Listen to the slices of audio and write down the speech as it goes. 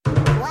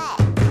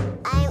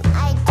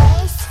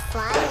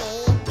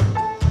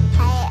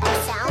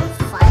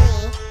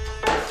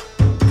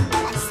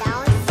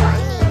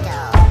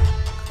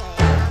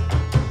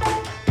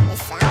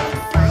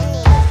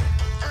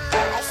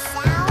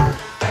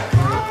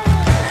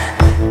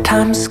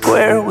Times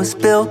Square was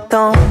built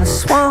on the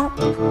swamp.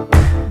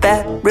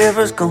 That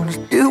river's gonna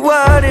do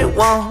what it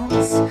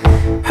wants.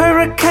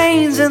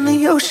 Hurricanes and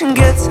the ocean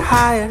gets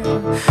higher.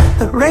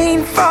 The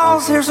rain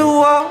falls, there's a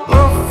wall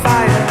of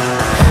fire.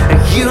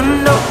 And you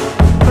know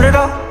what it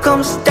all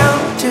comes down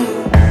to.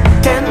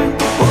 10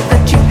 people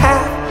that you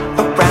have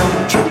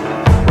around you.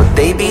 Will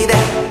they be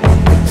there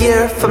a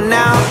year from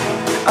now?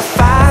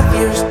 5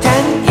 years,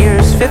 10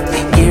 years,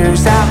 50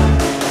 years out.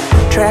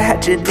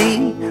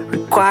 Tragedy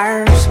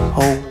requires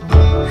hope,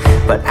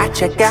 but I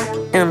check out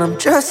and I'm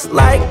just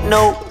like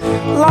nope.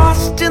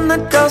 Lost in the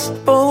dust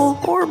bowl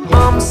or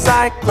bomb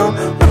cyclone,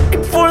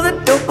 looking for the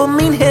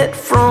dopamine hit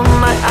from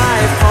my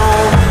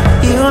iPhone.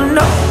 You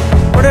know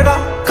what it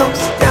all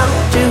comes down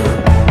to.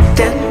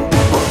 10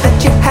 people that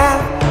you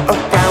have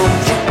around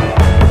you.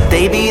 Will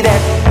they be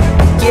there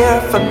a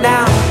year from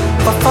now?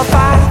 For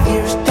 5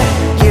 years,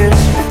 10 years,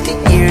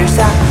 50 years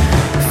out.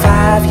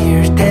 5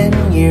 years,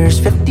 10 years,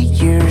 50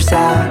 years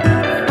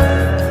out.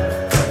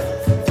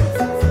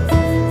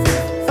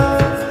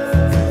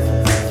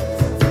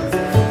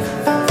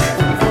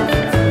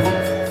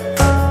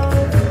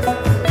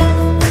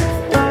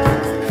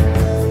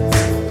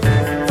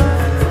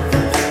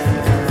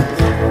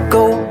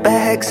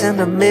 And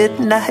a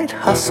midnight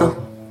hustle,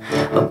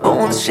 my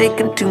bones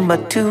shaking to my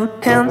 2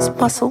 tenths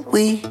muscle.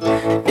 We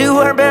do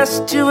our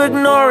best to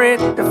ignore it,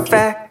 the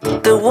fact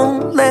that they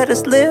won't let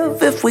us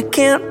live if we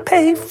can't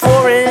pay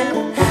for it.